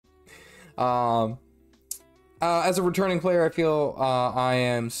As a returning player, I feel I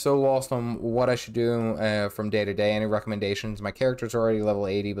am so lost on what I should do from day to day. Any recommendations? My character's already level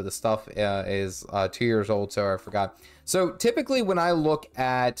 80, but the stuff is 2 years old, so I forgot. So typically when I look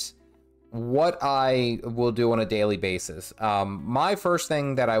at what I will do on a daily basis, my first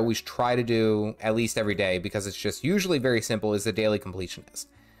thing that I always try to do, at least every day, because it's just usually very simple, is the daily completionist.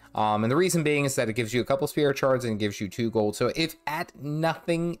 And the reason being is that it gives you a couple spirit shards and gives you 2 gold. So if at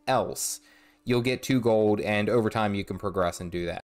nothing else, you'll get 2 gold, and over time you can progress and do that.